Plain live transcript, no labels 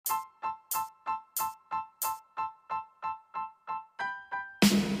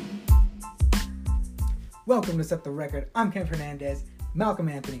Welcome to Set the Record. I'm Ken Fernandez. Malcolm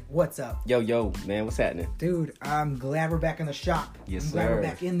Anthony, what's up? Yo, man, what's happening? Dude, I'm glad we're back in the shop. Yes, I'm glad sir. we're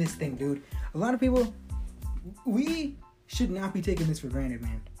back in this thing, dude. A lot of people, we should not be taking this for granted,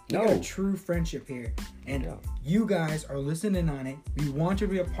 man. We got a true friendship here. And you guys are listening on it. We want you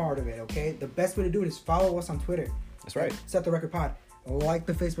to be a part of it, okay? The best way to do it is follow us on Twitter. That's right. Set the Record Pod. Like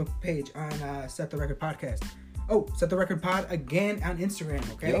the Facebook page on Set the Record Podcast. Oh, Set the Record Pod again on Instagram,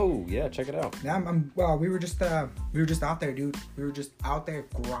 okay? Yo, yeah, check it out. Well, we were just out there, dude. We were just out there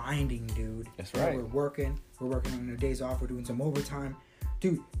grinding, dude. That's right. We're working on our days off. We're doing some overtime,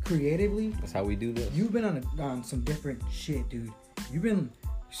 dude. Creatively, That's how we do this. you've been on some different shit, dude. You've been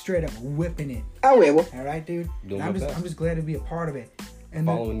straight up whipping it. Oh, yeah. All right, dude. Doing And my best. I'm just glad to be a part of it. And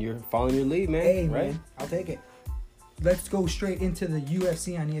Following your lead, man. hey, right? man, I'll take it. Let's go straight into the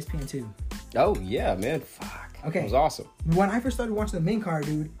UFC on ESPN2. Oh yeah, man. Fuck. Okay. It was awesome. When I first started watching the main card,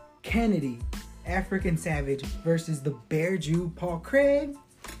 dude, Kennedy, African Savage versus the Bear Jew, Paul Craig.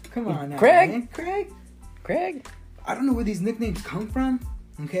 Come on now, Craig? man. Craig. I don't know where these nicknames come from,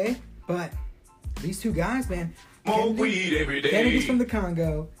 okay? But these two guys, man. Weed every day. Kennedy's from the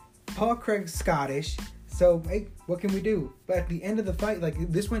Congo. Paul Craig's Scottish. So, hey, what can we do? But at the end of the fight, like,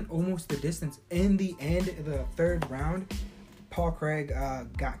 this went almost the distance. In the end of the third round, Paul Craig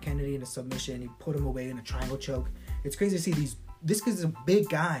got Kennedy in a submission. He put him away in a triangle choke. It's crazy to see this kid is a big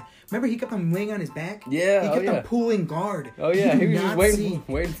guy. Remember, he kept on laying on his back? Yeah, He kept on pulling guard. Oh yeah, he did was just not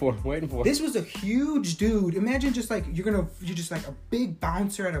waiting for. This was a huge dude. Imagine just like you're just like a big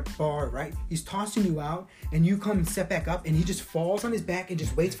bouncer at a bar, right? He's tossing you out, and you come and step back up, and he just falls on his back and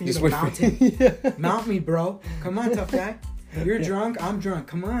just waits for you to mount him. Yeah. Mount me, bro. Come on, tough guy. You're drunk. I'm drunk.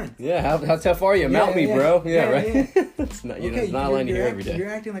 Come on. Yeah, how tough are you? Mount me, bro. Yeah, right. Yeah. It's not, it's not a line you hear every day. You're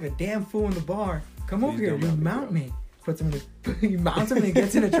acting like a damn fool in the bar. Come over Please here. don't You mount me, mount me. Puts him in he mounts him and he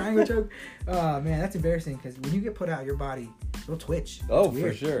gets in a triangle choke. Oh man, that's embarrassing because when you get put out, your body will twitch. Oh, It's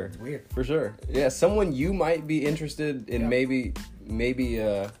weird. for sure. It's weird. For sure. Yeah, someone you might be interested in maybe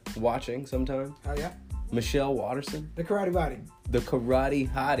watching sometime. Oh yeah. Michelle Watterson, The karate body. the karate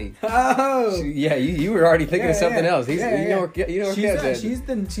hottie. Oh. Yeah, you were already thinking of something else. You know where She's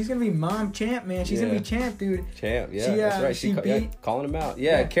gonna be mom champ, man. She's gonna be champ, dude. champ. Yeah, She, that's right. she beat- calling him out.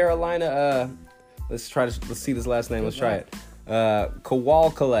 Yeah, Yeah. Carolina. Let's see this last name. Let's try it.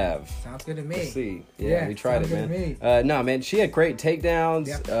 Kowalkalev. Sounds good to me. Let's see. Yeah, we tried it, sounds good to man. No, man, she had great takedowns.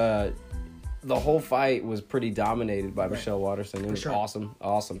 Yep. The whole fight was pretty dominated by Michelle Watterson. It was sure.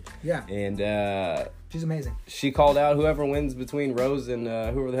 awesome. Yeah. And She's amazing. she called out whoever wins between Rose and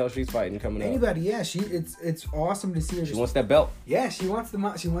whoever the hell she's fighting coming up. Anybody, yeah. It's awesome to see her. She wants that belt. Yeah, she wants to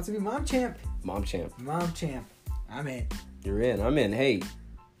be mom champ. Mom champ. Mom champ. I'm in. You're in. I'm in. Hey,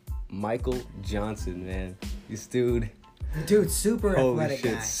 Michael Johnson, man. This dude. Dude, super Holy athletic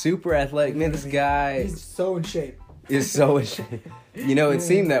shit. guy. Super athletic. Man, this guy He's so in shape. is so in shape. You know, it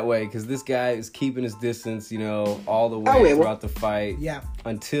seemed that way because this guy is keeping his distance, all the way throughout the fight. Yeah.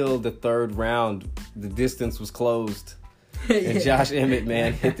 Until the third round, the distance was closed. Yeah. And Josh Emmett,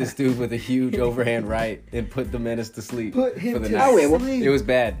 man, hit this dude with a huge overhand right and put the menace to sleep. Put him for the to night. sleep. It was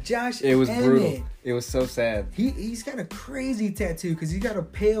bad. Josh It was Emmett. brutal. It was so sad. He's got a crazy tattoo because he's got a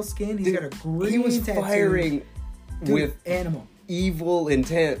pale skin. He's got a green He was tattoo. firing Dude, with animal. evil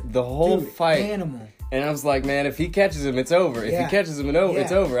intent the whole Dude, fight. Animal. And I was like, man, if he catches him, it's over. If Yeah. he catches him,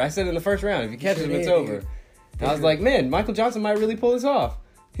 it's Yeah. over. I said in the first round, if he catches him, it's did, over. dude. And I was like, man, Michael Johnson might really pull this off.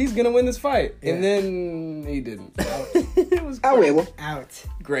 He's going to win this fight. Yeah. And then he didn't. It was Out.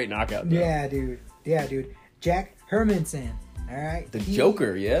 great knockout, though. Yeah, dude. Jack Hermanson. All right. The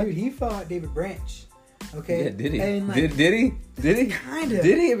Joker, yeah. Dude, he fought David Branch. Okay. Yeah, did he? And like, Did he? Did he? kind of.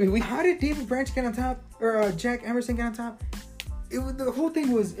 Did he? I mean, How did David Branch get on top? Or Jack Emerson get on top? The whole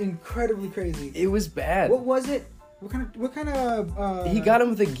thing was incredibly crazy. it was bad. What was it? What kind of He got him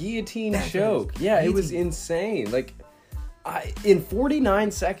with a guillotine That's what choke. it is. Yeah, it was Guillotine. insane. Like, in 49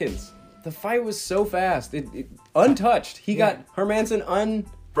 seconds, the fight was so fast. It untouched. He got Hermanson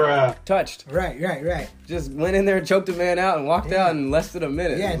untouched. Right. Just went in there and choked a man out and walked out in less than a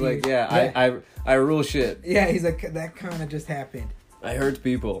minute. Yeah, It was dude. like, yeah. I rule shit. Yeah, he's like, that kind of just happened. I hurt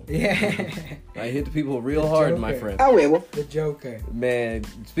people. Yeah. I hit people real hard, my Joker. friend. The Joker. Man,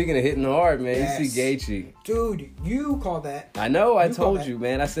 speaking of hitting hard, man, Yes. you see Gaethje. Dude, you called that. I know, I You told called you, that.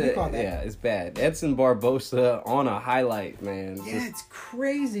 man. I You said, called that. yeah, it's bad. Edson Barbosa on a highlight, man. Yeah, Just it's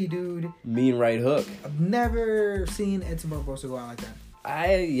crazy, dude. mean right hook. I've never seen Edson Barbosa go out like that. I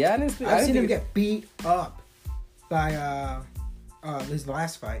didn't I've seen him think get beat up by his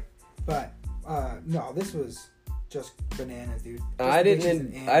last fight. But no, this was just bananas, dude. I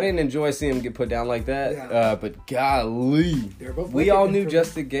didn't enjoy seeing him get put down like that. Yeah. But golly, They're both we all wicked knew for-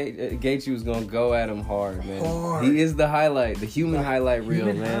 Justin Gaethje was gonna go at him hard, man. Hard. He is the highlight, the human highlight reel,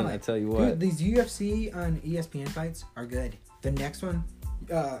 Human man. highlight. I tell you what. Dude, these UFC on ESPN fights are good. The next one,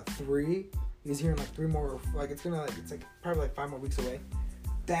 3 is here in like 3 more. Like it's like probably like 5 more weeks away.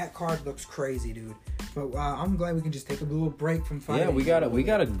 That card looks crazy, dude. But I'm glad we can just take a little break from fighting. Yeah,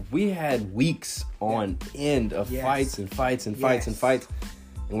 we had weeks on end of Yes. fights and fights and Yes. fights and fights.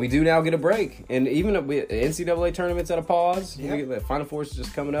 And we do now get a break. And even NCAA tournament's at a pause. Yep. The Final Four is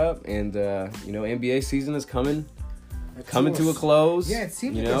just coming up. And, NBA season is coming That's to a close. Yeah, it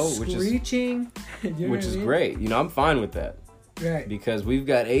seems you like know, they're which screeching. You know which what is I mean? great. I'm fine with that. Right. Because we've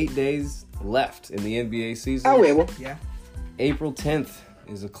got 8 days left in the NBA season. Yeah, April 10th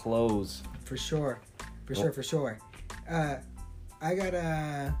is a close. for sure. For sure. I got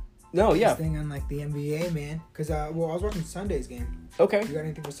No, yeah. this thing on like the NBA, man. Because I was watching Sunday's game. Okay. You got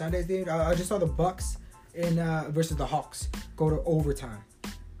anything for Sundays, dude? I just saw the Bucks versus the Hawks go to overtime.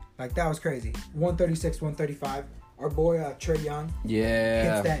 Like that was crazy. 136-135. Our boy Trae Young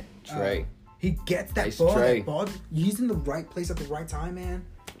Yeah. hits that. Trey. He gets that Nice ball. Trae. That ball. He's in the right place at the right time, man.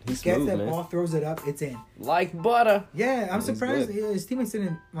 He's Gets smooth, that man. ball, throws it up, it's in. Like butter. Yeah, I'm He's surprised good. his teammates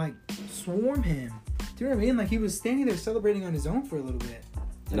didn't like swarm him. Do you know what I mean? Like he was standing there celebrating on his own for a little bit.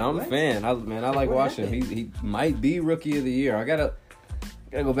 Like, No, I'm what? a fan. I like What watching him. happened? He might be rookie of the year. I gotta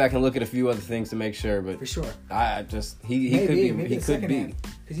go back and look at a few other things to make sure, but For sure. I just he Maybe could be the he could second be half,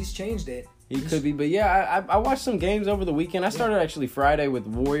 because he's changed it. he could be. But yeah, I watched some games over the weekend. I started actually Friday with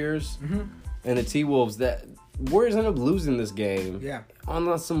Warriors Mhm. and the T-Wolves. That Warriors ended up losing this game Yeah.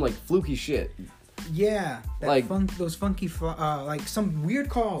 on some like fluky shit. Yeah. That Like- those funky, like some weird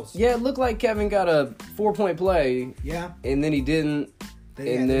calls. Yeah, it looked like Kevin got a 4-point play Yeah. and then he didn't.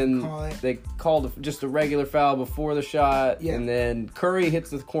 They And didn't then call it. they called just a regular foul before the shot, Yeah. and then Curry hits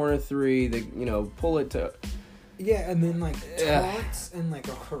the corner 3. They pull it to Yeah, and then like Yeah. taunts and like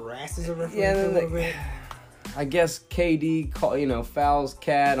harasses a referee yeah. for a Then little they, bit. I guess KD fouls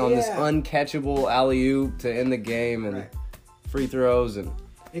Cat on this Yeah. uncatchable alley oop to end the game and Right. free throws, and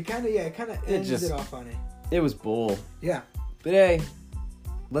It kind of ends just- it off on it. it was bull. Yeah. But hey,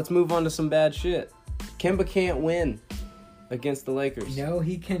 let's move on to some bad shit. Kemba can't win against the Lakers. No,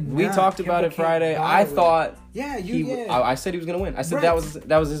 he can. We talked about it Friday. I thought. thought Yeah, I said he was gonna win. I said Right.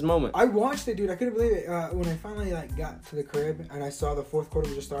 that was his moment. I watched it, dude. I couldn't believe it. When I finally got to the crib and I saw the fourth quarter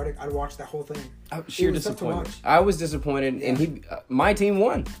was just starting, I watched that whole thing. Sheer It was tough to disappointment. watch. I was disappointed, and my team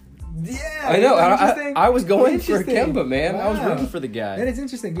won. Yeah, I know. isn't that interesting? I was going for Interesting. Kemba, man. I was Wow. rooting for the guy. That is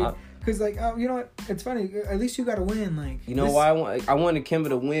interesting, dude. Uh, Because you know what? It's funny. At least you got to win. Like You know this- why I wanted Kemba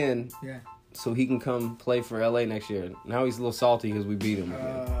to win Yeah. so he can come play for LA next year. Now he's a little salty because we beat him.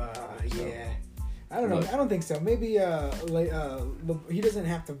 Again. Yeah. I don't know. Look. I don't think so. Maybe he doesn't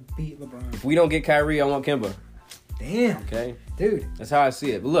have to beat LeBron. If we don't get Kyrie, I want Kemba. Damn, Okay, dude. that's how I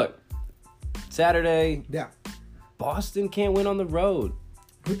see it. But look, Saturday, Yeah. Boston can't win on the road.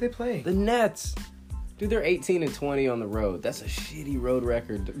 Who'd they play? The Nets. Dude, they're 18-20 on the road. That's a shitty road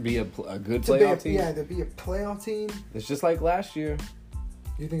record to be a good To be playoff team. Yeah, to be a playoff team. It's just like last year.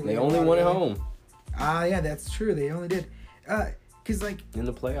 You think They only won at home. Yeah, that's true. They only did. Cause like In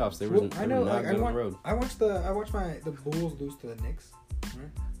the playoffs, they were, well, they I were know. not Like, good on the road. I watched the Bulls lose to the Knicks.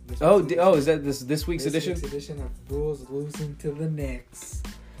 Right? Is that this week's edition? This week's edition of Bulls losing to the Knicks.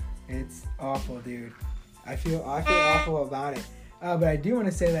 It's awful, dude. I feel awful about it. But I do want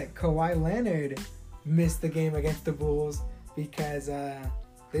to say that Kawhi Leonard missed the game against the Bulls because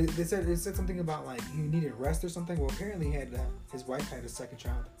they said something about like he needed rest or something. Well, apparently his wife had a second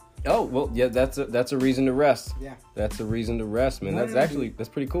child. Oh well, yeah. That's a reason to rest. Yeah. That's a reason to rest, man. No, That's dude. that's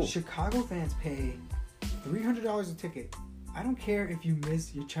pretty cool. Chicago fans pay $300 a ticket. I don't care if you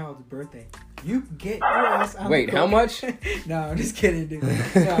miss your child's birthday. You get your ass on Wait, the how court. much? No, I'm just kidding, dude.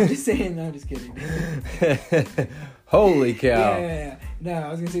 No, I'm just saying. No, I'm just kidding. Holy cow! Yeah. No, I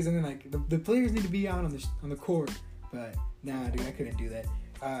was gonna say something like the players need to be out on the court, but nah, dude, I couldn't do that.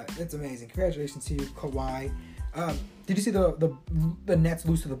 That's amazing. Congratulations to you, Kawhi. Did you see the Nets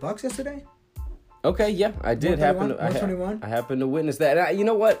lose to the Bucks yesterday? Okay, yeah, I did 121? I happened to witness that. And you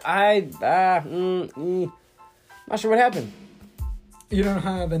know what? Not sure what happened. You don't know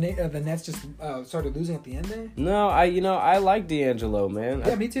how the Nets just started losing at the end there? No, I like D'Angelo, man.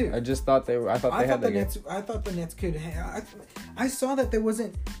 Yeah, me too. I just thought they were. I thought they had that. I thought the Nets could. I saw that there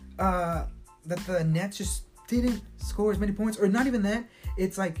wasn't that the Nets just didn't score as many points, or not even that.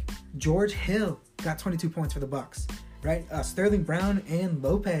 It's like George Hill got 22 points for the Bucks. right? Sterling Brown and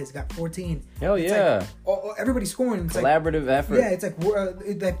Lopez got 14. Hell It's yeah. like, everybody's scoring. It's Collaborative effort. Yeah, it's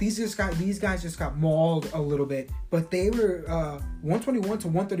like these guys just got mauled a little bit, but they were 121 to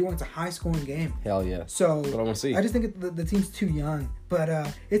 131. It's a high scoring game. Hell yeah. So That's what I want to see. I just think the team's too young, but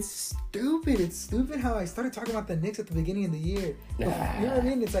it's stupid. It's stupid how I started talking about the Knicks at the beginning of the year. You know what I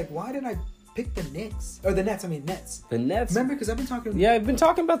mean? It's like, why did I pick the Knicks or the Nets? I mean Nets. The Nets. Remember, because I've been talking. Yeah, I've been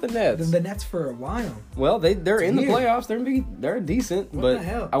talking about the Nets. The Nets for a while. Well, they're in the weird. playoffs. They're decent. What but the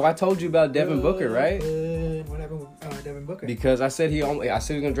hell? I told you about Devin Booker, right? What happened with Devin Booker? Because I said he was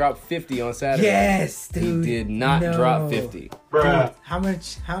gonna drop 50 on Saturday. Yes, dude. He did not No. drop 50. Dude, how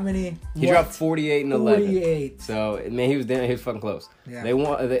many? He dropped 48 and 11. 48. So man, he was fucking close. Yeah. They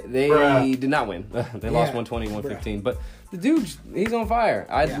won. They did not win. They lost 120, 115. But the dude, he's on fire.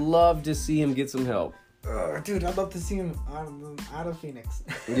 I'd love to see him get some help. Dude, I'd love to see him out of Phoenix.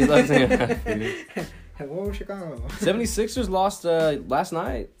 You'd love to see him out of Phoenix. Hello, Chicago. 76ers lost last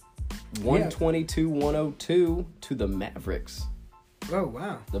night, 122-102 to the Mavericks. Oh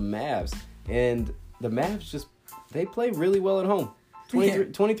wow. The Mavs. And the Mavs they play really well at home.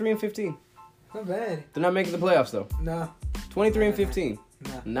 23 and 15. Not bad. They're not making the playoffs though. Nah. 23 and 15.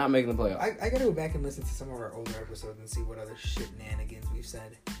 Nah. Not making the playoffs. I gotta go back and listen to some of our older episodes and see what other shenanigans we've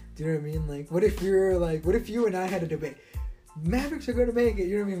said. Do you know what I mean? Like, what if you and I had a debate? Mavericks are gonna make it.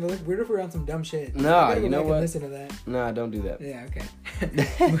 You know what I mean? Like, what if we're on some dumb shit? Nah, I gotta go you know back and what? listen to that. Nah, don't do that. Yeah. Okay.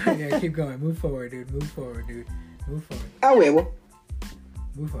 Yeah. Keep going. Move forward, dude. Move forward. A huevo.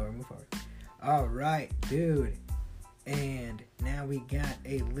 Move forward. All right, dude. And now we got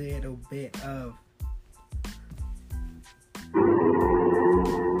a little bit of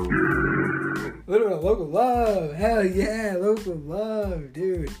local love. Hell yeah, local love,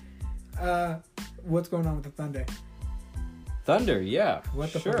 dude. What's going on with the Thunder? Thunder, yeah.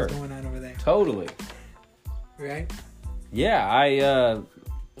 What the sure. fuck is going on over there? Totally. Right? Yeah,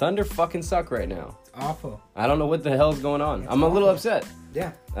 Thunder fucking suck right now. It's awful. I don't know what the hell's going on. It's I'm a little awful. upset.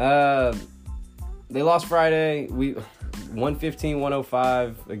 Yeah. They lost Friday. We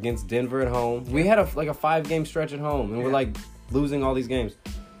 115-105 against Denver at home. We had a 5-game stretch at home, and we're like losing all these games.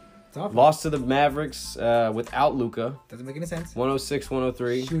 It's awful. Lost to the Mavericks without Luka. Doesn't make any sense.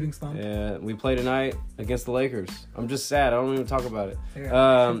 106-103. Shooting slump. Yeah, we play tonight against the Lakers. I'm just sad. I don't even talk about it.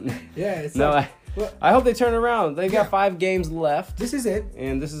 Yeah. Yeah. It's No, well, I hope they turn around. They got 5 games left, this is it.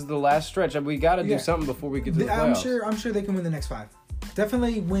 and this is the last stretch. We got to do something before we get to the playoffs. I'm sure they can win the next 5.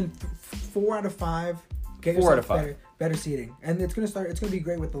 Definitely win 4 out of 5. Get 4 out yourself of 5. better seating, and it's gonna be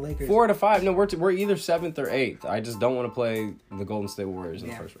great with the Lakers. 4 out of 5. No, we're either 7th or 8th. I just don't want to play the Golden State Warriors in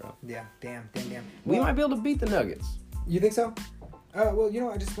the first round. Yeah, damn. We Well, might be able to beat the Nuggets. You think so? Well,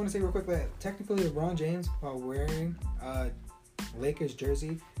 I just want to say real quick that technically LeBron James, while wearing Lakers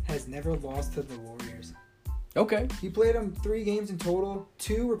jersey, has never lost to the Warriors. Okay. He played them 3 games in total.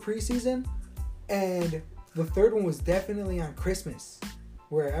 2 were preseason, and the third one was definitely on Christmas,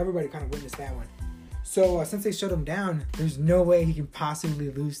 where everybody kind of witnessed that one. So since they shut him down, there's no way he can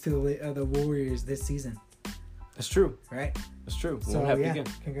possibly lose to the Warriors this season, That's true. right? That's true. We So won't have to yeah, again.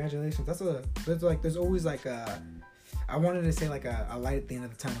 congratulations. There's always like I wanted to say like a light at the end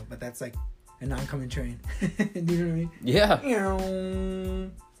of the tunnel, but that's like an oncoming train. Do you know what I mean? Yeah.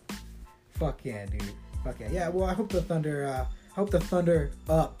 Fuck yeah, dude. Fuck yeah. Yeah. Well, I hope the Thunder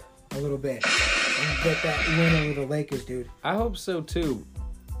up a little bit and get that win over the Lakers, dude. I hope so too.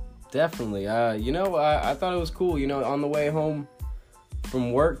 Definitely. I thought it was cool. On the way home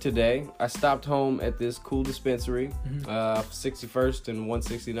from work today, I stopped home at this cool dispensary, 61st and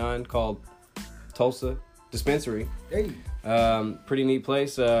 169, called Tulsa Dispensary. Hey. Pretty neat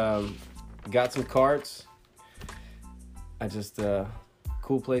place. Got some carts.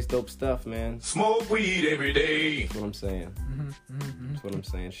 Cool place, dope stuff, man. Smoke weed every day. That's what I'm saying. That's what I'm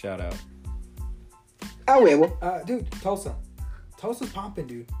saying. Shout out. A huevo. Dude, Tulsa's popping,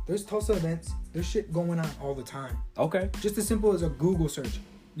 dude. There's Tulsa events. There's shit going on all the time. Okay. Just as simple as a Google search.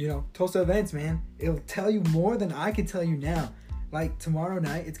 Tulsa events, man. It'll tell you more than I can tell you now. Like, tomorrow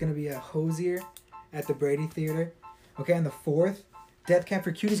night, it's going to be a Hosier at the Brady Theater. Okay, on the 4th, Death Cab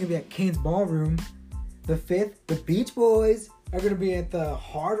for Cutie's going to be at Kane's Ballroom. The 5th, the Beach Boys are going to be at the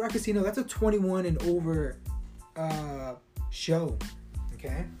Hard Rock Casino. That's a 21 and over show.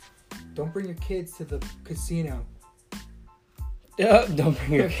 Okay? Don't bring your kids to the casino. Don't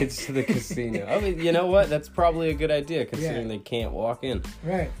bring your kids to the casino. I mean, you know what? That's probably a good idea considering they can't walk in.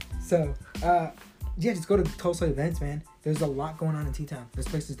 Right. So, just go to Tulsa events, man. There's a lot going on in T-Town. This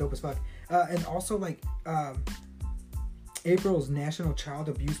place is dope as fuck. And also, April's National Child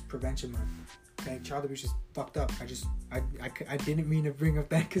Abuse Prevention Month. Okay, child abuse is fucked up. I didn't mean to bring up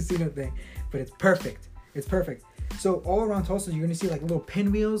that casino thing, but it's perfect. It's perfect. So all around Tulsa, you're gonna see like little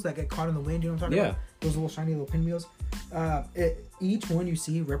pinwheels that get caught in the wind. You know what I'm talking about? Those little shiny little pinwheels. Each one you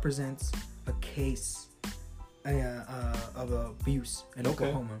see represents a case of abuse in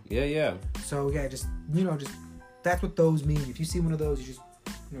Oklahoma. Yeah. So yeah, just that's what those mean. If you see one of those, you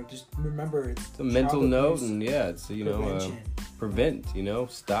just remember it's a mental note, abuse. and yeah, it's prevent.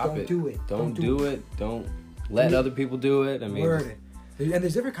 Stop Don't it. do it. Don't do it. Don't let other people do it. I mean, and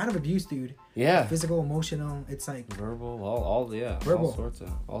there's different kind of abuse, dude. Yeah. Physical, emotional. It's like verbal, all verbal.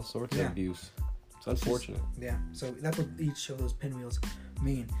 all sorts of abuse. It's unfortunate. So that's what each of those pinwheels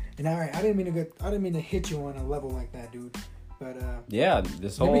mean. And all right, I didn't mean to hit you on a level like that, dude. But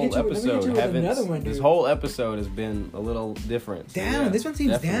this whole episode this whole episode has been a little different. Down. This one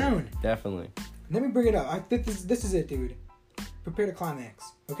seems down. Definitely. Let me bring it up. I think this is it, dude. Prepare to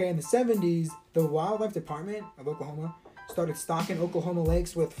climax. Okay, in the 70s, the Wildlife Department of Oklahoma started stocking Oklahoma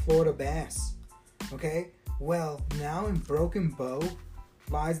lakes with Florida bass. Okay? Well, now in Broken Bow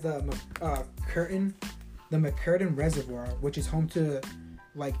lies the McCurtain Reservoir, which is home to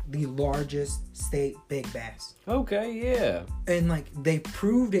like the largest state big bass. Okay, yeah. And like they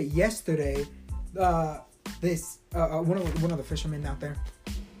proved it yesterday. One of the fishermen out there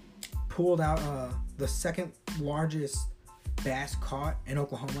pulled out the second largest bass caught in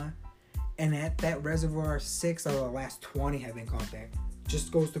Oklahoma, and at that reservoir 6 out of the last 20 have been caught there.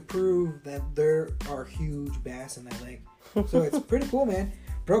 Just goes to prove that there are huge bass in that lake. So it's pretty cool, man.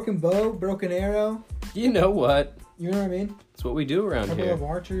 Broken bow, broken arrow. You know what? You know what I mean? It's what we do around Couple here. of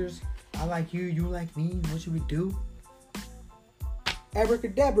archers. I like you, you like me. What should we do?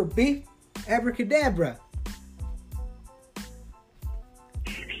 Abracadabra, B. Abracadabra.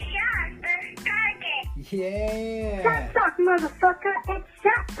 Yeah. Shop talk, motherfucker. It's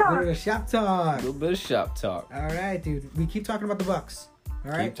shop talk. A little shop talk. A little bit of shop talk. All right, dude. We keep talking about the Bucks.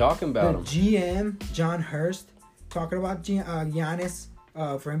 All right. Keep talking about them. GM John Hurst talking about Giannis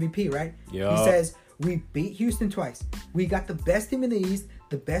for MVP, right? Yeah. He says we beat Houston twice. We got the best team in the East,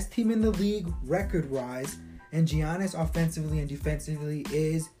 the best team in the league record-wise, and Giannis offensively and defensively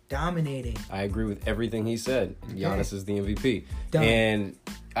is dominating. I agree with everything he said. Okay. Giannis is the MVP. Done. And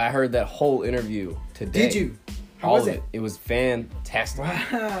I heard that whole interview today. Did you? How All was of it? It was fantastic.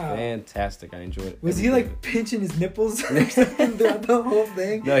 Wow. Fantastic. I enjoyed it. Was he Every like bit of pinching his nipples or something throughout the whole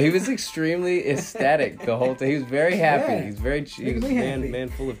thing? it. No, he was extremely ecstatic the whole time. He was very happy. Yeah. He's very he was me happy. man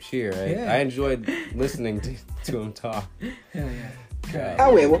full of cheer. Yeah. I enjoyed listening to him talk. Hell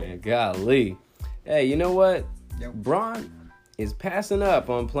yeah. Man, golly. Hey, you know what? Yep. Bron is passing up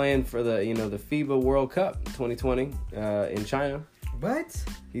on playing for the the FIBA World Cup 2020 in China. What?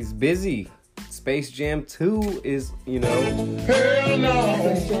 He's busy. Space Jam 2 is, Hell no.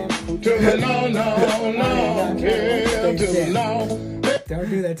 To the no. Hell to the no. Don't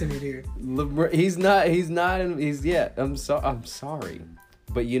do that to me, dude. He's not. I'm sorry.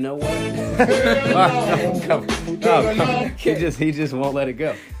 But you know what? Come. He just won't let it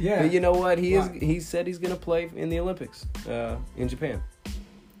go. Yeah. But you know what? He said he's gonna play in the Olympics in Japan.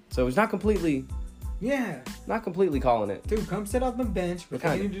 So he's not completely calling it. Dude, come sit on the bench, Kinda.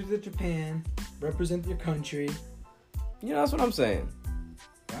 pretend you do the Japan, represent your country. That's what I'm saying.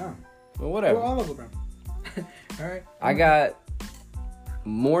 Wow. Well, whatever. We're all over, bro. All right. I got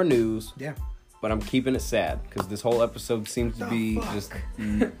more news. Yeah. But I'm keeping it sad because this whole episode seems to be fuck?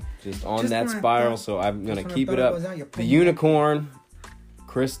 just on Just that when I spiral. thought- So I'm gonna just when I keep thought it it up. was out, you The pulled me unicorn,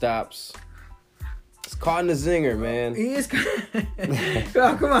 Kristaps, it's caught in the zinger, man. He is.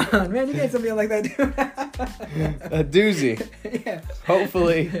 Oh, come on, man. You can't tell me like that, dude. A doozy. Yeah.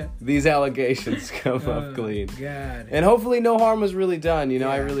 Hopefully Yeah. these allegations come up clean, God. and hopefully no harm was really done. I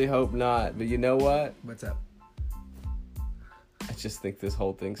Yeah. really hope not. But you know what? What's up? I just think this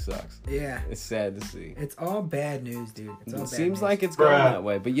whole thing sucks. Yeah. It's sad to see. It's all bad news, dude. It's all It bad seems news. like it's going that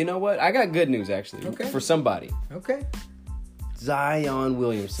way. But you know what? I got good news actually Okay. for somebody. Okay. Zion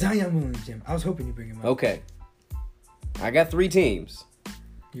Williamson. Zion Williamson. I was hoping you'd bring him up. Okay. I got 3 teams.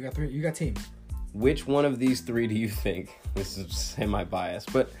 You got 3. You got teams. Which one of these 3 do you think? This is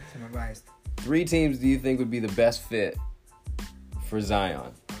semi-biased, but Semi-biased. 3 teams do you think would be the best fit for Zion?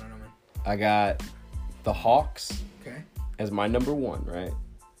 I don't know, man. I got the Hawks Okay. as my number 1, right?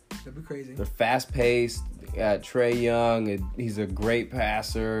 That'd be crazy. They're fast-paced. They got Trae Young. He's a great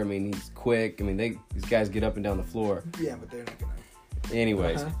passer. I mean, he's quick. I mean, these guys get up and down the floor. Yeah, but they're not gonna.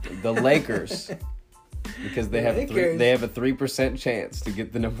 Anyways, Uh-huh. the Lakers, because they have Lakers. they have a 3% chance to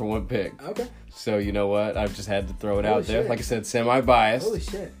get the number 1 pick. Okay. So you know what? I've just had to throw it Holy out there. shit. Like I said, semi-biased. Holy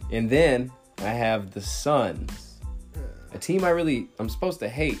shit. And then I have the Suns A team I'm supposed to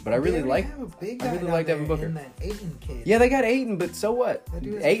hate, but I really like Devin Booker. And that Ayton kid. Yeah, they got Ayton, but so what? That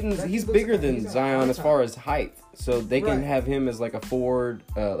dude is- Ayton's that he's dude looks bigger like than he's a Zion as high far top. as height, so they can Right. have him as like a forward,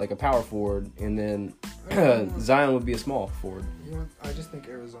 like a power forward, and then don't know. Zion would be a small forward. You know, I just think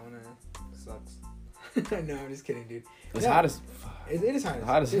Arizona sucks. No, I'm just kidding, dude. It's Yeah, hot as It is hot as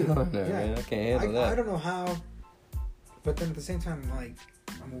hot as dude. hell in there, Yeah. man. I can't handle I that. don't know how, but then at the same time, like,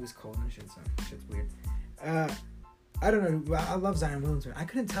 I'm always cold and shit, so shit's weird. I don't know. I love Zion Williamson. I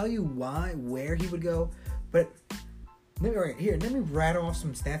couldn't tell you where he would go, but let me rattle off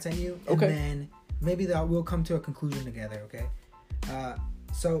some stats at you, and Okay. then maybe we'll come to a conclusion together. Okay.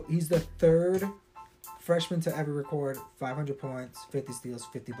 So he's the third freshman to ever record 500 points, 50 steals,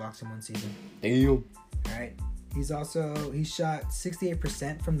 50 blocks in one season. Damn. All right. He shot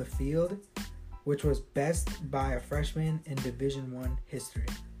 68% from the field, which was best by a freshman in Division I history.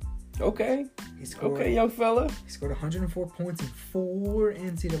 Okay. He scored, Okay, young fella. He scored 104 points in 4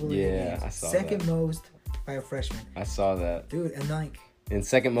 NCAA Yeah, games. I saw Second that. most by a freshman. I saw that. Dude, and like, And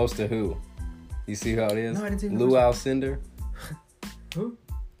second most to who? You see how it is? No, I didn't see who Lou was- Alcindor. who?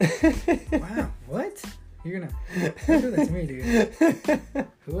 Wow, what? You're gonna don't do that to me, dude.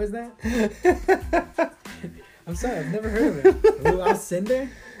 Who was that? I'm sorry, I've never heard of him. Lou Alcindor?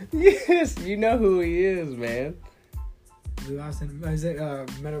 Yes, you know who he is, man. Lou Alcindor. Is it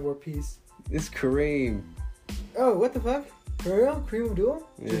Men of War Peace? It's Kareem. Oh, what the fuck? For real? Kareem Abdul?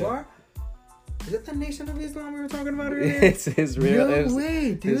 Yeah. Jabbar? Is that the Nation of Islam we were talking about earlier? It's his real. No it's-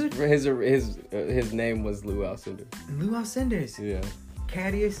 way, dude. His name was Lou Alcindor. Lou Alcindor. Yeah.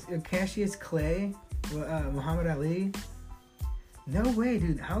 Cassius Clay. Muhammad Ali. No way,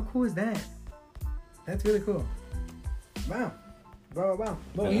 dude. How cool is that? That's really cool. Wow. Wow.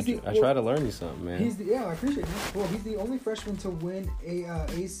 Well, Man, I try to learn you something, man. I appreciate that. Well, he's the only freshman to win a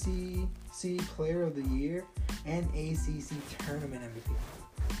ACC Player of the Year and ACC Tournament MVP.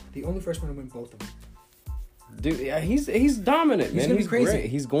 The only freshman to win both of them. Dude, yeah, he's dominant, He's man. gonna be He's crazy. great.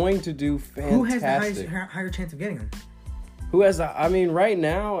 He's going to do fantastic. Who has the higher chance of getting him? Who has? I mean, right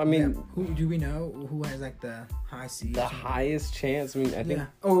now, I mean, Who do we know who has like the high seed? the highest chance. I mean, I think. Yeah.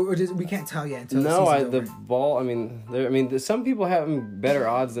 Or just, we can't tell yet until No, the season's the over. ball. I mean, some people have better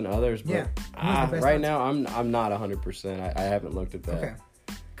odds than others, but Yeah. Who has the best right odds? now, I'm not 100%. I haven't looked at that. Okay.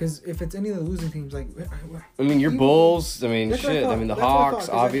 Because if it's any of the losing teams, like I mean, your Even- Bulls. I mean, That's what I shit. I thought. mean, the That's what I thought, Hawks. 'cause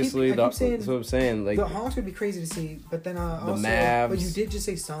I keep Obviously, saying- that's what I'm saying. Like, the Hawks would be crazy to see, but then also, Mavs. but you did just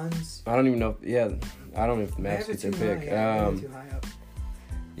say Suns. I don't even know. I don't know if the Mavs Mavs are get their too pick. high. Yeah, they're too high up.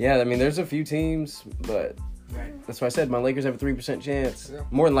 Yeah, I mean, there's a few teams, but Right. that's why I said my Lakers have a 3% chance. Yeah.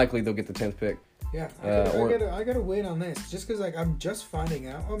 More than likely, they'll get the 10th pick. Yeah, I gotta wait on this just because like I'm just finding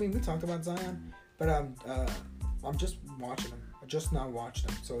out. I mean, we talked about Zion, but I'm just watching him. I just now watched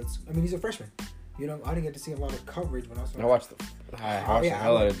him, so he's a freshman. You know, I didn't get to see a lot of coverage when I was. I watched the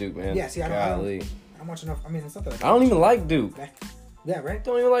hell out of Duke, man. Yeah, see, I Golly. don't watch enough. I mean, it's not that I don't even like Duke. Yeah, right.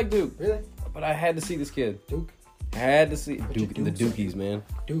 Don't even like Duke. Really, But I had to see this kid. Duke. Had to see Put your Duke, the Dukes up. Dukies, man.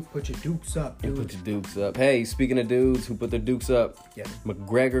 Duke, put your Dukes up, You dude. put your Dukes up. Hey, speaking of dudes who put their Dukes up, Yeah.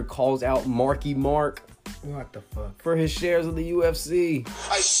 McGregor calls out Marky Mark What the fuck? for his shares of the UFC.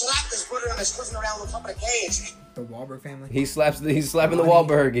 I slapped his brother and I slipping around on top of the cage. The Wahlberg family. He's slapping the Donnie.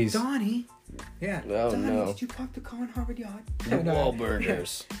 Wahlbergies. Donnie. Yeah. Oh, Donnie, no. did you park the car in Harvard Yard? The No.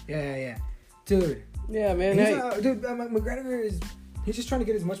 Wahlburgers. Yeah. Dude. Yeah, man. He's, Hey, McGregor is. He's just trying to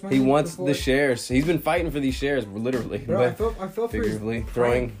get as much money. he wants before- the shares. He's been fighting for these shares, literally. Bro, I But felt for his figuratively prank.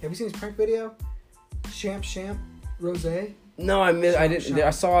 throwing. Have you seen his prank video? Champ, Rose. no, I didn't. Shot. I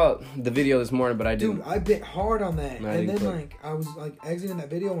saw the video this morning, but I Dude, didn't. I bit hard on that. No, I and didn't then, click. I was, exiting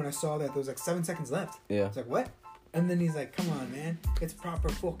that video when I saw that there was, 7 seconds left. Yeah. It's like, what? And then he's like, come on, man. It's proper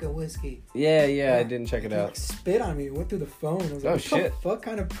fucking whiskey. Yeah, I didn't check it He, out. spit on me. Went through the phone. I was like, Oh, what shit. the fuck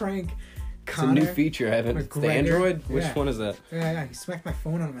kind of prank? It's a new Connor? feature. I haven't. It's the McGregor. Android. Which Yeah. one is that? Yeah, he smacked my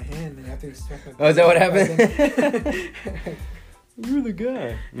phone out of my hand, and after he smacked my Oh, is that what happened? happened? You're the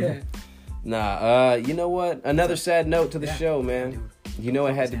guy. Yeah. Nah. You know what? Another sad note to the Yeah. show, man. Dude. You know it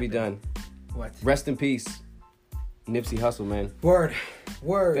had What's to be done. What? Rest in peace, Nipsey Hussle, man. Word.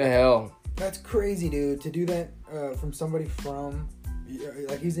 What the hell? That's crazy, dude. To do that from somebody from,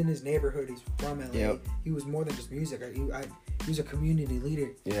 he's in his neighborhood. He's from LA. Yep. He was more than just music. He was a community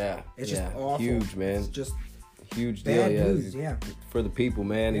leader. Yeah. It's yeah. just awful. Huge, man. It's just Huge deal. bad Yeah. news. Yeah. For the people,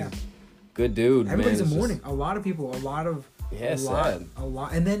 man. Yeah. He's a good dude, Everybody's man. in It's mourning. just- A lot of people. Yeah, sad. A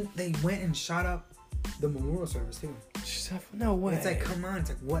lot. And then they went and shot up the memorial service too. No way. It's like, come on. It's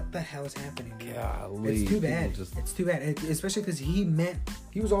like, what the hell is happening, dude? Golly, It's too people bad. just- It's too bad, especially because he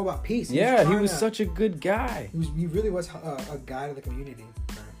was all about peace. Yeah, he trying was to- such a good guy. He really was a guy to the community.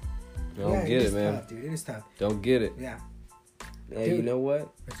 Don't get it, man. Tough, dude. It is tough. Don't get it. Yeah. Hey, Dude. you know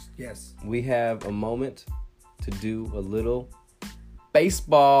what? Yes. We have a moment to do a little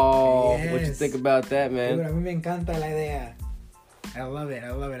baseball. What you Yes. think about that, Dude, man? a mí me encanta la idea. I love it.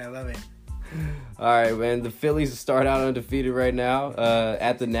 All right, man. The Phillies start out undefeated right now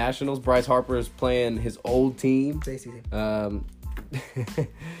at the Nationals. Bryce Harper is playing his old team. Sí, sí, sí.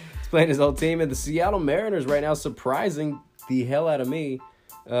 He's playing his old team, and the Seattle Mariners right now surprising the hell out of me.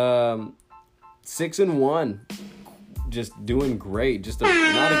 6-1, just doing great. Just not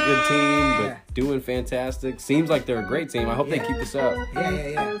a good team, but doing fantastic. Seems like they're a great team. I hope they keep this up.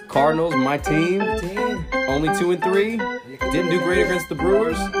 Yeah. Cardinals, my team, Team. only 2-3. Didn't do great against the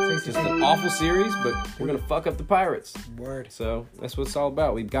Brewers. Just an awful series, but we're gonna fuck up the Pirates. Word. So that's what it's all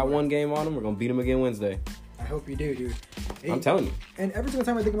about. We've got one game on them. We're gonna beat them again Wednesday. I hope you do, dude. I'm telling you. And every single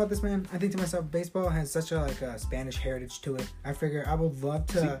time I think about this, man, I think to myself, baseball has such a Spanish heritage to it. I figure I would love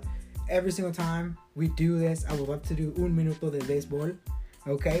to, every single time we do this, I would love to do un minuto de béisbol.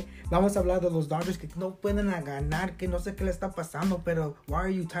 Okay, vamos a hablar de los Dodgers que no pueden ganar, que no sé qué le está pasando, pero why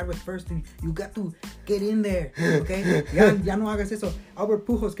are you tied with first? You got to get in there, okay? ya no hagas eso. Albert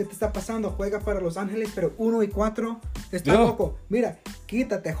Pujols, ¿qué te está pasando? Juega para Los Ángeles, pero 1-4, está loco. Mira,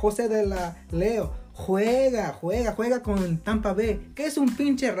 quítate, José de la Leo. Juega con Tampa Bay, que es un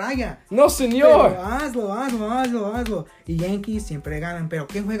pinche raya. No, señor. Pero hazlo. Y Yankees siempre ganan, pero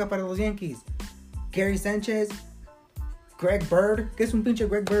 ¿quién juega para los Yankees? Gary Sánchez, Greg Bird, que es un pinche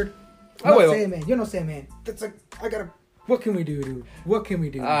Greg Bird. Yo no sé, man. That's like, what can we do, dude? What can we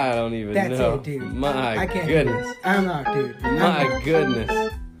do? I don't even That's know. it, dude. My I can't goodness. do this. I'm not, dude. My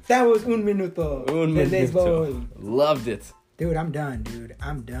goodness. That was un minuto. Un de minuto. béisbol. Loved it. Dude, I'm done,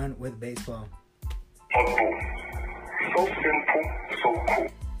 I'm done with baseball. So simple, so cool.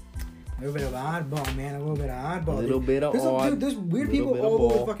 A little bit of oddball, man. A little bit of oddball. A little bit of Dude, there's weird little people bit of all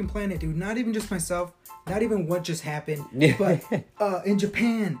over the ball. fucking planet, dude. Not even just myself. Not even what just happened. Yeah. But in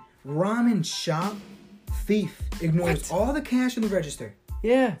Japan, ramen shop thief ignores all the cash in the register.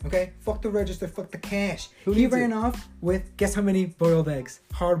 Yeah. Okay? Fuck the register. Fuck the cash. Who He needs ran it? off with, guess how many boiled eggs?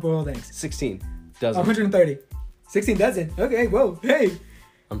 Hard-boiled eggs. 16 dozen. 130. 16 dozen. Okay, whoa. Hey.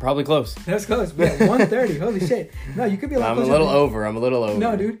 I'm probably close. That's close. We got 130. Holy shit. No, you could be a lot I'm a closer little than- over.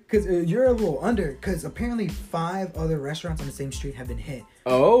 No, dude, because you're a little under. Because apparently 5 other restaurants on the same street have been hit.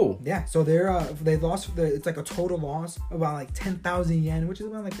 Oh. Yeah, so they lost. It's like a total loss of about like 10,000 yen, which is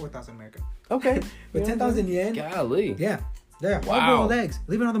about like 4,000 American. Okay. But 10,000 yen. Golly. Yeah. Wow. Hard-boiled eggs,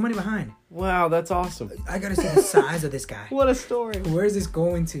 leaving all the money behind. Wow, that's awesome. I gotta see the size of this guy. What a story. Where is this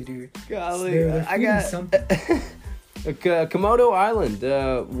going to, dude? Golly. They're I feeding got something. Komodo Island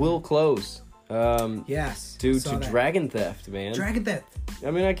will close. Yes. Due saw to that. dragon theft, man. Dragon theft. I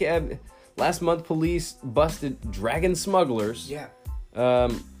mean, I can't. Last month, police busted dragon smugglers. Yeah.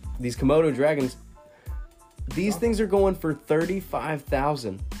 These Komodo dragons. These things are going for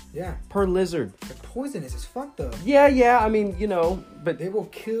 $35,000 Yeah. per lizard. They're poisonous as fuck though. Yeah. I mean, but They will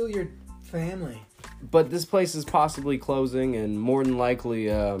kill your family. this place is possibly closing, and more than likely,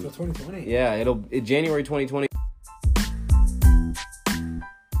 Till 2020. yeah, January 2020.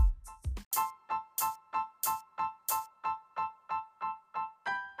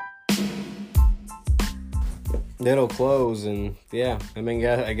 It'll close, and yeah, I mean,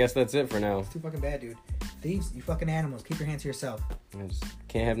 I guess that's it for now. It's too fucking bad, dude. Thieves, you fucking animals. Keep your hands to yourself. I just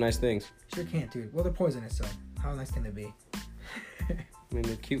can't have nice things. Sure can't, dude. Well, they're poisonous, so how nice can they be? I mean,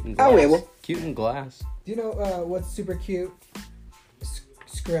 they're cute and Ah, glass. huevo. Cute and glass. Do you know what's super cute?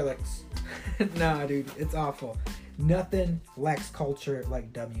 Skrillex. Nah, dude, it's awful. Nothing lacks culture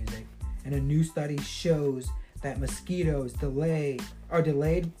like dub music. And a new study shows that mosquitoes are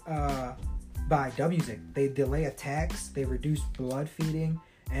delayed by dub music. They delay attacks, they reduce blood feeding,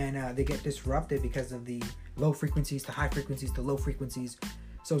 and they get disrupted because of the low frequencies to high frequencies to low frequencies.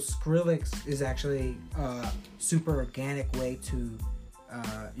 So Skrillex is actually a super organic way to,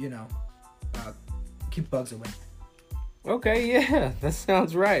 keep bugs away. Okay, yeah, that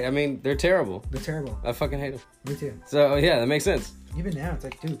sounds right. I mean, they're terrible. They're terrible. I fucking hate them. Me too. So yeah, that makes sense. Even now, it's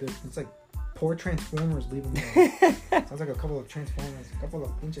like, dude, it's like poor Transformers leaving me. Sounds like a couple of Transformers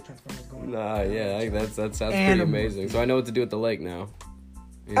going. Nah, yeah, that sounds pretty Animals. amazing. So I know what to do at the lake now.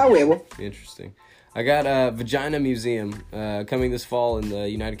 Ah, huevo. Interesting. I got a Vagina Museum coming this fall in the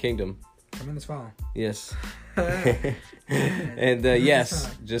United Kingdom. Coming this fall. Yes. And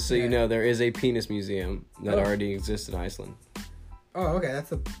yes, just so you know, there is a penis museum that already exists in Iceland. Oh, okay. That's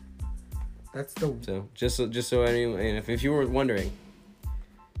the. So just so anyone, if you were wondering.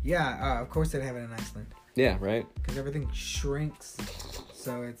 Yeah, of course they'd have it in Iceland. Yeah, right. Because everything shrinks,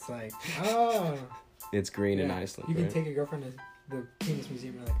 so it's like, oh. It's green in Yeah. Iceland. You can right? take your girlfriend to the Penis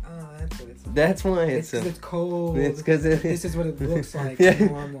Museum are like, oh, that's what it's like. That's why It's because it's cold. It's because this is what it looks like. Yeah.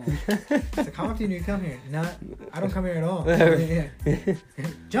 Normal. It's like, how often do you come here? Not. I don't come here at all. Yeah.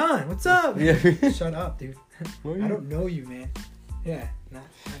 John, what's up? Yeah. Shut up, dude. I don't know you, man. Yeah, not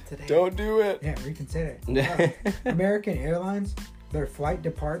today. Don't do it. Yeah, reconsider. American Airlines, their flight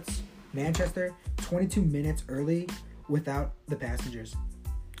departs Manchester 22 minutes early without the passengers.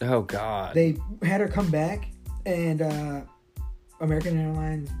 Oh God. They had her come back, and American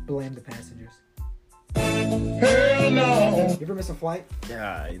Airlines blamed the passengers. Hell no! You ever miss a flight?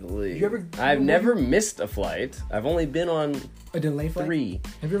 Golly. I've I've never missed a flight. I've only been on A delayed flight? 3.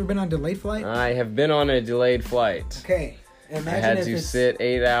 Have you ever been on a delayed flight? I have been on a delayed flight. Okay. Imagine I had if to it's- sit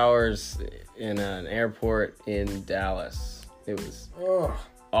 8 hours in an airport in Dallas. It was Ugh,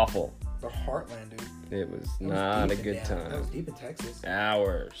 awful. the heartland, dude. It was That was not a deep in good Dallas. That was time. deep in Texas.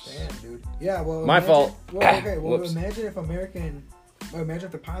 Hours. Damn, dude. Yeah, well, My fault. Well, okay, well, Whoops. imagine if imagine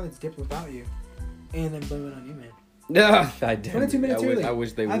if the pilots dipped without you, and then blame it on you, man. No, I didn't. 22 minutes early. I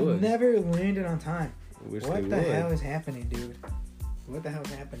wish they I've would. never landed on time. I wish What they the would. hell is happening, dude? What the hell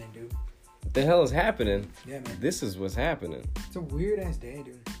is happening, dude? What the hell is happening? Yeah, man. This is what's happening. It's a weird ass day,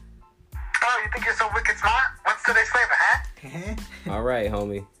 dude. Oh, you think you're so wicked smart? What's today's flavor, huh? You All right,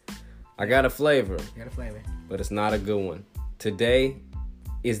 homie. I got a flavor, got a flavor. but it's not a good one. Today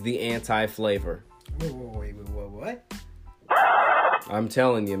is the anti-flavor. Wait, what? I'm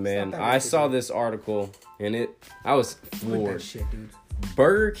telling you, man. Stop that I saw ridiculous. this article and I was What that floored. shit, dude?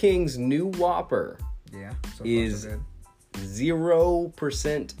 Burger King's new Whopper Yeah. So Is- far, so good.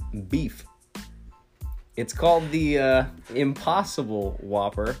 0% beef. It's called the Impossible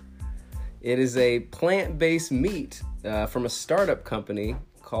Whopper. It is a plant-based meat from a startup company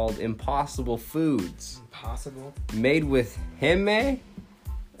called Impossible Foods, Impossible. made with heme.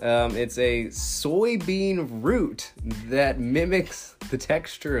 It's a soybean root that mimics the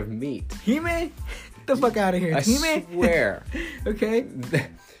texture of meat. He-Man? Get the fuck out of here. I He-Man? swear. Okay.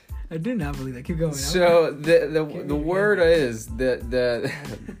 I do not believe that. Keep going. So the word is the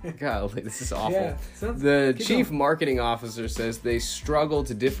golly, this is awful. Yeah, The keep chief going. marketing officer says they struggle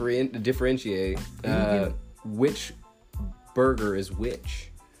to differentiate vegan- which burger is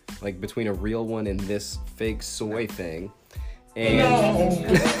which, like between a real one and this fake soy thing. And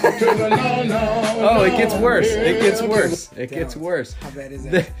oh, it gets worse. It gets worse. It gets worse. How bad is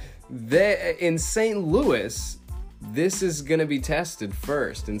that? In St. Louis, this is gonna be tested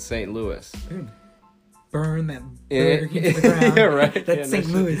first in St. Louis. Burn that Yeah. Burger King to the ground. Yeah, right. That's Yeah, St.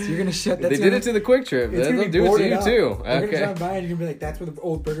 no Louis. You're gonna shut that. They did it to the Quick Trip. It's They'll gonna be do it to boarded you up. too. You're gonna Okay. drive by and you're gonna be like, "That's where the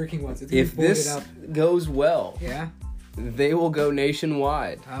old Burger King was." It's gonna If be boarded this up. goes well, Yeah. they will go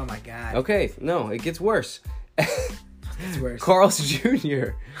nationwide. Oh my god. Okay, no, it gets worse. It's worse. Carl's Jr.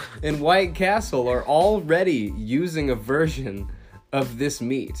 and White Castle are already using a version of this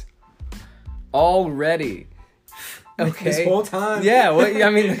meat. Already. Okay. This whole time. Yeah, well, I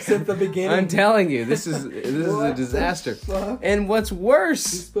mean, Since the beginning. I'm telling you, this is a What the disaster. fuck? And what's You worse,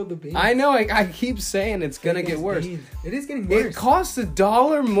 spilled the beans. I know, I keep saying it's gonna get worse. Beans. It is getting It worse. costs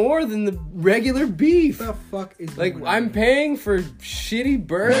 $1 more than the regular beef. What the fuck is Like, going I'm on? paying for shitty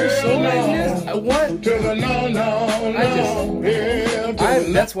burgers so like this. What?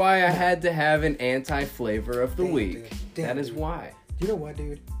 That's why I had to have an anti-flavor of the Damn, week. dude. Damn, That is dude. why. You know what,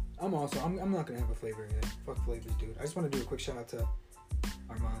 dude? I'm not gonna have a flavor in it. Fuck flavors, dude. I just want to do a quick shout out to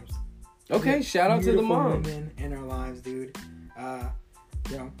our moms. Okay, Yeah, shout out to the beautiful mom. women in our lives, dude.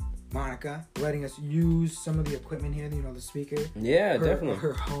 You know, Monica letting us use some of the equipment here. You know, the speaker. Yeah, her, definitely.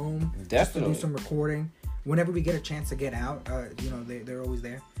 Her home. Just Definitely. to do some recording. Whenever we get a chance to get out, you know, they're always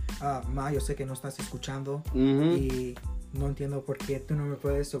there. Ma, yo sé que no estás escuchando. Mm-hmm. Y no entiendo por qué tú no me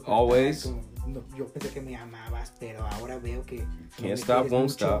puedes soportar. Always. Yo pensé que me amabas, pero ahora veo que no Can't me stop, quieres won't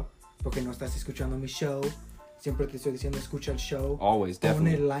mucho stop. Porque no estás escuchando mi show. Siempre te estoy diciendo, escucha el show. Always, Pon el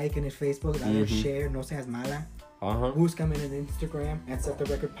definitely. like en el Facebook, dale Mhm. share, no seas mala. Uh-huh. Búscame en el Instagram, at Set the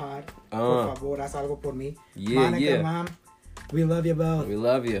Record Pod. Ah. Por favor, haz algo por mí. Yeah, Monica, yeah. Mom, we love you both. We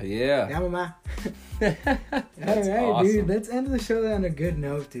love you. Yeah. Yeah, mama. That's All right, awesome. dude. Let's end the show on a good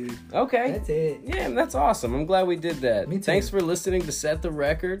note, dude. Okay. That's it. Yeah, that's awesome. I'm glad we did that. Me too. Thanks for listening to Set the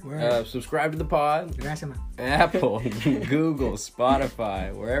Record. Word. Subscribe to the pod. Gracias, ma. Apple, Google,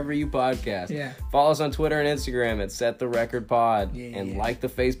 Spotify, wherever you podcast. Yeah. Follow us on Twitter and Instagram at Set the Record Pod. Yeah, and yeah. like the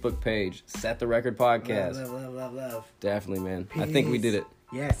Facebook page, Set the Record Podcast. Love. Definitely, man. I think we Peace. did it.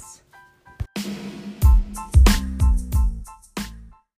 Yes.